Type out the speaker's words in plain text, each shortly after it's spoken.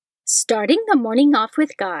Starting the morning off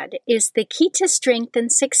with God is the key to strength and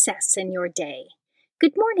success in your day.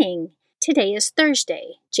 Good morning. Today is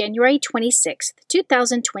Thursday, January 26th,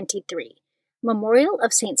 2023, Memorial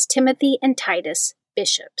of Saints Timothy and Titus,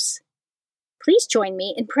 Bishops. Please join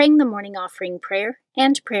me in praying the morning offering prayer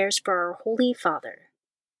and prayers for our Holy Father.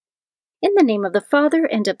 In the name of the Father,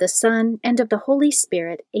 and of the Son, and of the Holy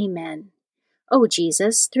Spirit, Amen. O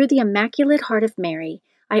Jesus, through the Immaculate Heart of Mary,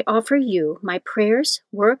 I offer you my prayers,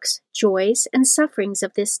 works, joys, and sufferings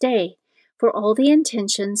of this day, for all the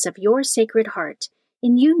intentions of your Sacred Heart,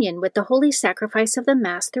 in union with the holy sacrifice of the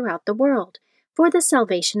Mass throughout the world, for the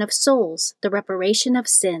salvation of souls, the reparation of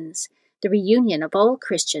sins, the reunion of all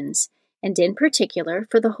Christians, and in particular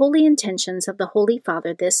for the holy intentions of the Holy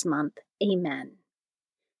Father this month. Amen.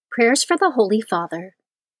 Prayers for the Holy Father.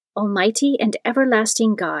 Almighty and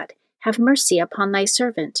everlasting God, have mercy upon thy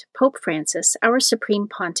servant, Pope Francis, our Supreme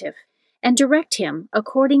Pontiff, and direct him,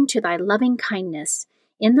 according to thy loving kindness,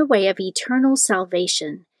 in the way of eternal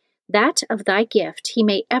salvation, that of thy gift he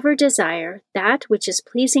may ever desire that which is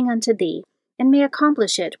pleasing unto thee, and may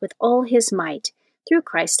accomplish it with all his might, through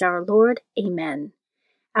Christ our Lord. Amen.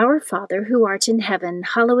 Our Father, who art in heaven,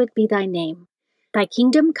 hallowed be thy name. Thy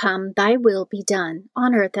kingdom come, thy will be done,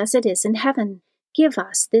 on earth as it is in heaven. Give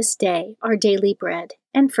us this day our daily bread,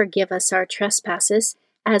 and forgive us our trespasses,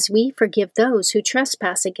 as we forgive those who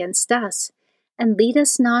trespass against us. And lead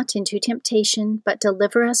us not into temptation, but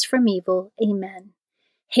deliver us from evil. Amen.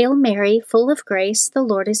 Hail Mary, full of grace, the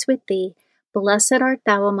Lord is with thee. Blessed art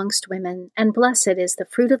thou amongst women, and blessed is the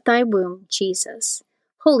fruit of thy womb, Jesus.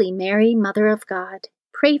 Holy Mary, Mother of God,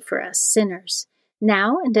 pray for us sinners,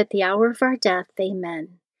 now and at the hour of our death.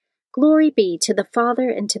 Amen. Glory be to the Father,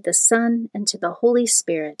 and to the Son, and to the Holy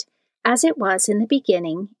Spirit, as it was in the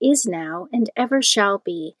beginning, is now, and ever shall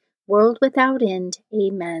be, world without end.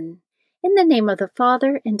 Amen. In the name of the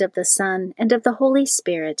Father, and of the Son, and of the Holy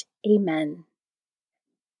Spirit. Amen.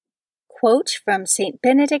 Quote from St.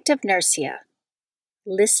 Benedict of Nursia.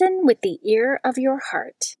 Listen with the ear of your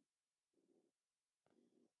heart.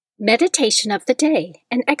 Meditation of the day,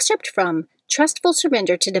 an excerpt from Trustful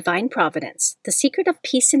Surrender to Divine Providence, The Secret of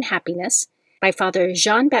Peace and Happiness, by Father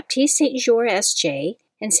Jean-Baptiste Saint-Georges S.J.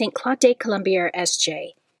 and St. Claude Colombier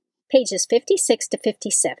S.J., pages 56 to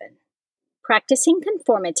 57. Practicing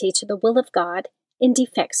conformity to the will of God in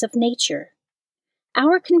defects of nature.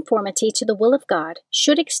 Our conformity to the will of God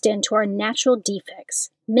should extend to our natural defects,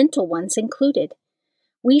 mental ones included.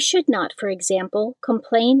 We should not, for example,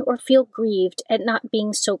 complain or feel grieved at not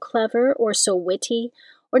being so clever or so witty,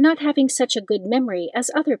 or not having such a good memory as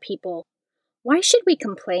other people. Why should we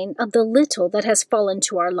complain of the little that has fallen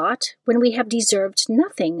to our lot when we have deserved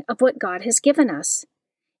nothing of what God has given us?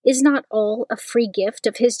 Is not all a free gift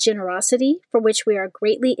of His generosity, for which we are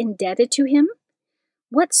greatly indebted to Him?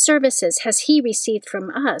 What services has He received from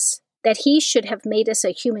us, that He should have made us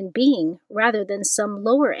a human being rather than some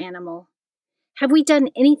lower animal? Have we done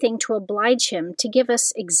anything to oblige Him to give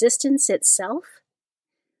us existence itself?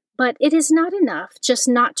 But it is not enough just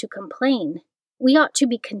not to complain. We ought to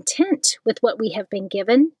be content with what we have been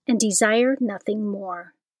given and desire nothing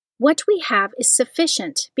more. What we have is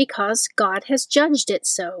sufficient because God has judged it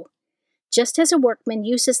so. Just as a workman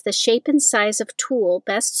uses the shape and size of tool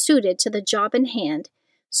best suited to the job in hand,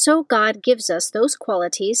 so God gives us those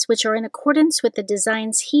qualities which are in accordance with the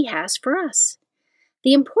designs He has for us.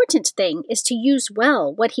 The important thing is to use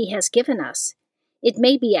well what He has given us. It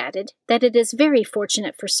may be added that it is very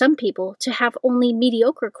fortunate for some people to have only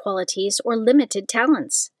mediocre qualities or limited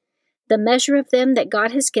talents. The measure of them that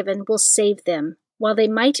God has given will save them, while they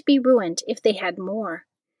might be ruined if they had more.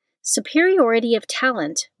 Superiority of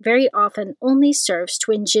talent very often only serves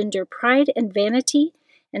to engender pride and vanity,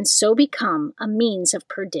 and so become a means of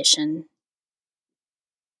perdition.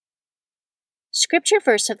 Scripture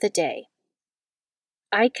verse of the day.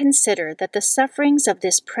 I consider that the sufferings of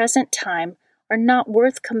this present time are not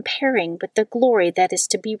worth comparing with the glory that is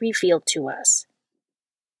to be revealed to us.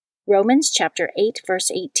 Romans chapter 8, verse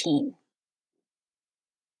 18.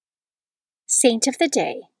 Saint of the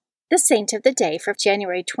Day. The saint of the day for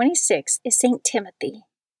January 26 is Saint Timothy.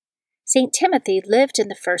 Saint Timothy lived in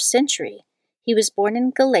the 1st century. He was born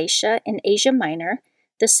in Galatia in Asia Minor,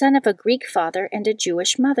 the son of a Greek father and a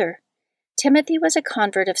Jewish mother. Timothy was a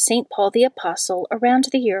convert of St. Paul the Apostle around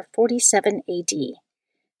the year 47 A.D.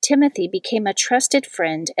 Timothy became a trusted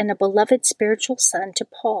friend and a beloved spiritual son to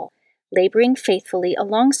Paul, laboring faithfully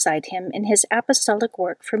alongside him in his apostolic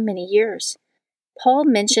work for many years. Paul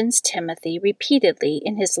mentions Timothy repeatedly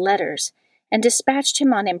in his letters and dispatched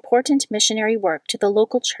him on important missionary work to the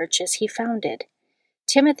local churches he founded.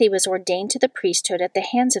 Timothy was ordained to the priesthood at the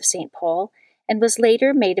hands of St. Paul and was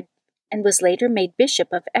later made and was later made bishop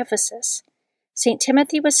of Ephesus. St.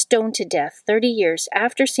 Timothy was stoned to death 30 years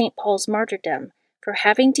after St. Paul's martyrdom for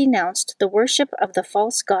having denounced the worship of the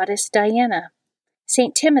false goddess Diana.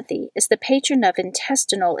 St. Timothy is the patron of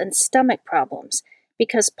intestinal and stomach problems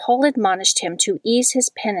because Paul admonished him to ease his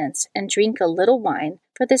penance and drink a little wine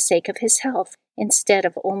for the sake of his health instead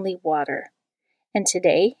of only water. And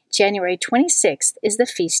today, January 26th, is the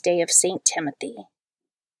feast day of St. Timothy.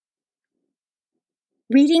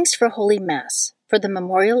 Readings for Holy Mass for the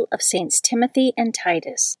memorial of Saints Timothy and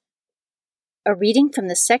Titus. A reading from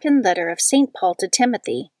the second letter of St. Paul to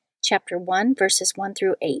Timothy, chapter 1, verses 1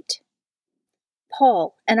 through 8.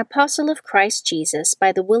 Paul, an apostle of Christ Jesus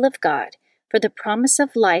by the will of God, for the promise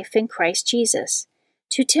of life in Christ Jesus,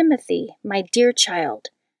 to Timothy, my dear child,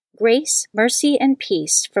 grace, mercy, and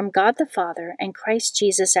peace from God the Father and Christ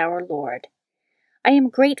Jesus our Lord. I am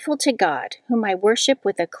grateful to God, whom I worship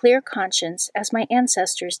with a clear conscience as my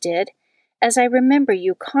ancestors did, as I remember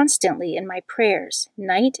you constantly in my prayers,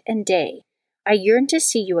 night and day. I yearn to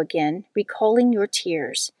see you again, recalling your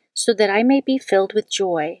tears, so that I may be filled with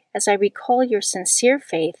joy as I recall your sincere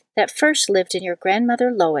faith that first lived in your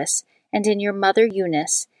grandmother Lois and in your mother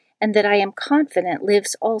Eunice, and that I am confident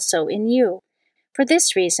lives also in you. For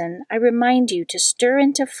this reason, I remind you to stir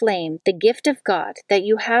into flame the gift of God that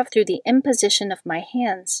you have through the imposition of my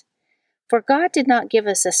hands. For God did not give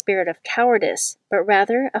us a spirit of cowardice, but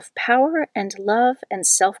rather of power and love and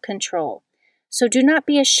self-control. So do not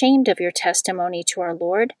be ashamed of your testimony to our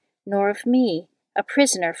Lord, nor of me, a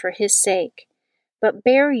prisoner for his sake, but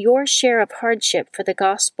bear your share of hardship for the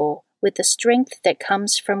gospel with the strength that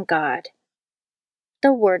comes from God.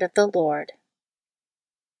 The Word of the Lord.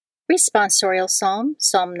 Responsorial Psalm,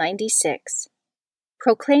 Psalm 96.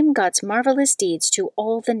 Proclaim God's marvelous deeds to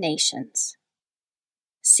all the nations.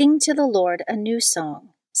 Sing to the Lord a new song.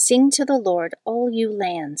 Sing to the Lord, all you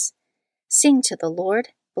lands. Sing to the Lord,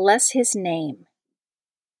 bless his name.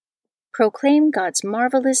 Proclaim God's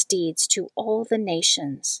marvelous deeds to all the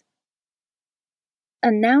nations.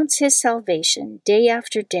 Announce his salvation day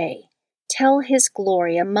after day. Tell his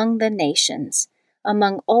glory among the nations,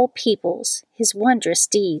 among all peoples, his wondrous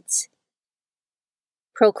deeds.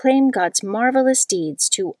 Proclaim God's marvelous deeds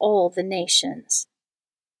to all the nations.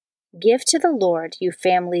 Give to the Lord, you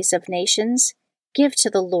families of nations. Give to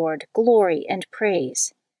the Lord glory and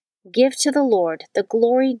praise. Give to the Lord the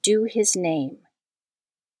glory due his name.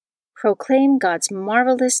 Proclaim God's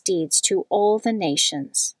marvelous deeds to all the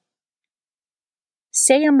nations.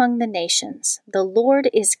 Say among the nations, the Lord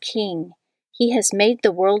is King. He has made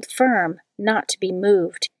the world firm, not to be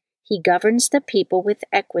moved. He governs the people with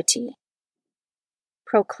equity.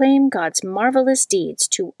 Proclaim God's marvelous deeds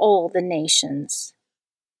to all the nations.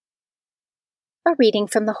 A reading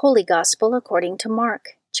from the Holy Gospel according to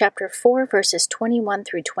Mark, chapter 4, verses 21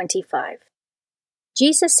 through 25.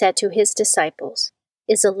 Jesus said to his disciples,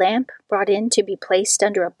 "Is a lamp brought in to be placed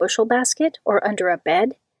under a bushel basket or under a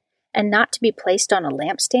bed, and not to be placed on a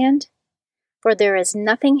lampstand? For there is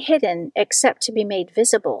nothing hidden except to be made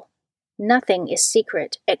visible. Nothing is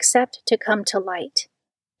secret except to come to light.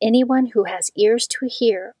 Anyone who has ears to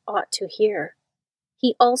hear ought to hear."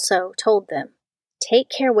 He also told them, "Take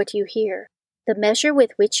care what you hear. The measure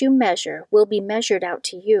with which you measure will be measured out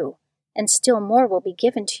to you, and still more will be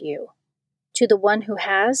given to you. To the one who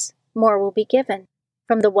has, more will be given.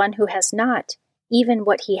 From the one who has not, even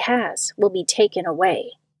what he has will be taken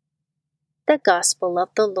away." The Gospel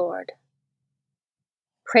of the Lord.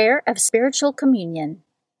 Prayer of Spiritual Communion.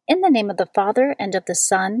 In the name of the Father, and of the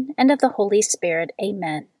Son, and of the Holy Spirit.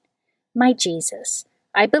 Amen. My Jesus,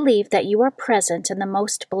 I believe that you are present in the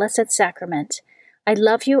most blessed sacrament. I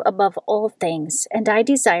love you above all things, and I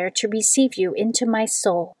desire to receive you into my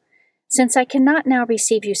soul. Since I cannot now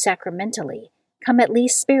receive you sacramentally, come at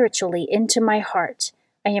least spiritually into my heart.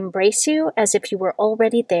 I embrace you as if you were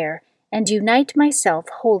already there, and unite myself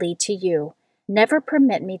wholly to you. Never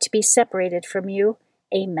permit me to be separated from you.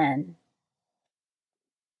 Amen.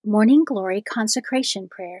 Morning Glory Consecration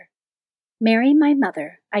Prayer. Mary, my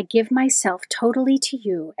mother, I give myself totally to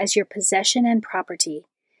you as your possession and property.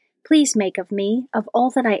 Please make of me, of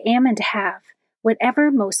all that I am and have,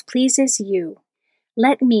 whatever most pleases you.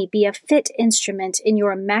 Let me be a fit instrument in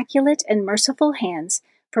your immaculate and merciful hands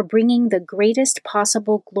for bringing the greatest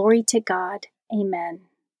possible glory to God. Amen.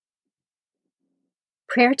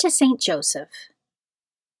 Prayer to Saint Joseph.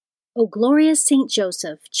 O glorious Saint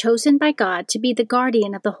Joseph, chosen by God to be the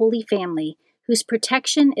guardian of the Holy Family, whose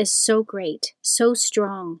protection is so great, so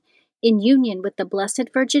strong, in union with the Blessed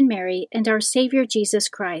Virgin Mary and our Savior Jesus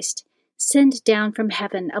Christ, send down from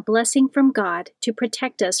heaven a blessing from God to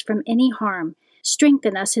protect us from any harm,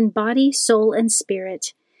 strengthen us in body, soul, and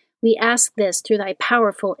spirit. We ask this through thy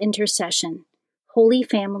powerful intercession. Holy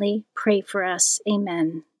Family, pray for us.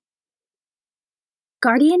 Amen.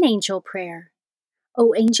 Guardian Angel Prayer.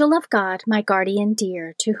 O angel of God, my guardian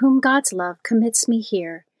dear, to whom God's love commits me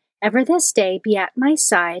here, ever this day be at my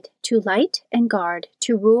side, to light and guard,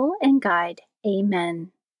 to rule and guide.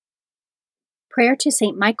 Amen. Prayer to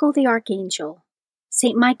Saint Michael the Archangel.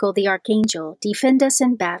 Saint Michael the Archangel, defend us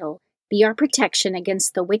in battle, be our protection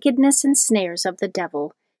against the wickedness and snares of the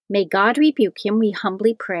devil. May God rebuke him, we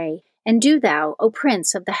humbly pray, and do thou, O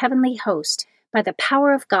Prince of the heavenly host, by the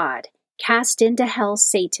power of God, cast into hell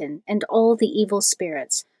Satan and all the evil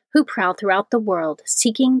spirits who prowl throughout the world,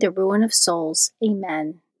 seeking the ruin of souls.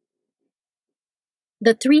 Amen.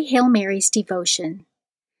 The Three Hail Marys Devotion.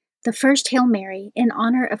 The first Hail Mary, in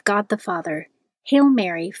honor of God the Father. Hail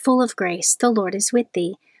Mary, full of grace, the Lord is with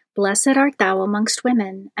thee. Blessed art thou amongst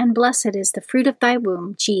women, and blessed is the fruit of thy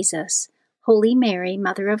womb, Jesus. Holy Mary,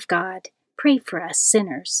 Mother of God, pray for us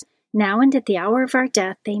sinners, now and at the hour of our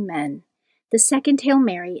death. Amen. The second Hail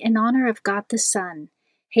Mary, in honor of God the Son.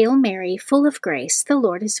 Hail Mary, full of grace, the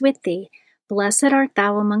Lord is with thee. Blessed art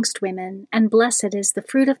thou amongst women, and blessed is the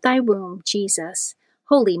fruit of thy womb, Jesus.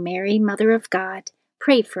 Holy Mary, Mother of God,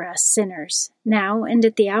 pray for us sinners, now and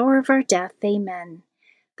at the hour of our death. Amen.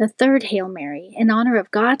 The third Hail Mary, in honor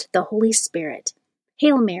of God the Holy Spirit.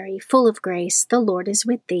 Hail Mary, full of grace, the Lord is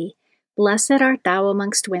with thee. Blessed art thou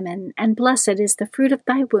amongst women, and blessed is the fruit of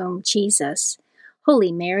thy womb, Jesus.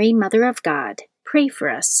 Holy Mary, Mother of God, pray for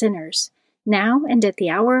us sinners, now and at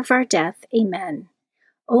the hour of our death. Amen.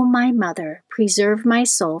 O my Mother, preserve my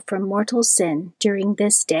soul from mortal sin during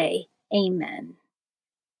this day. Amen.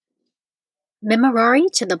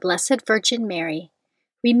 Memorare to the Blessed Virgin Mary.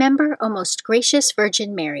 Remember, O most gracious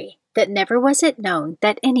Virgin Mary, that never was it known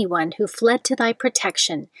that anyone who fled to thy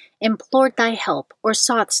protection, implored thy help, or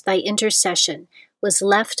sought thy intercession, was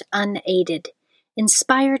left unaided.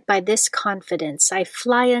 Inspired by this confidence, I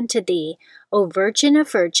fly unto thee, O Virgin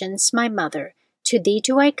of Virgins, my Mother. To thee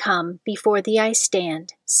do I come, before thee I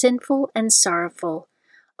stand, sinful and sorrowful.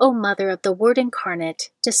 O Mother of the Word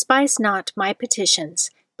incarnate, despise not my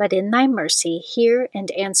petitions, but in thy mercy hear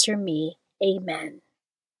and answer me. Amen.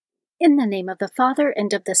 In the name of the Father,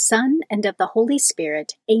 and of the Son, and of the Holy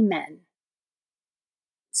Spirit. Amen.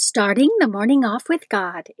 Starting the morning off with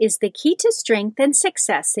God is the key to strength and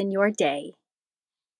success in your day.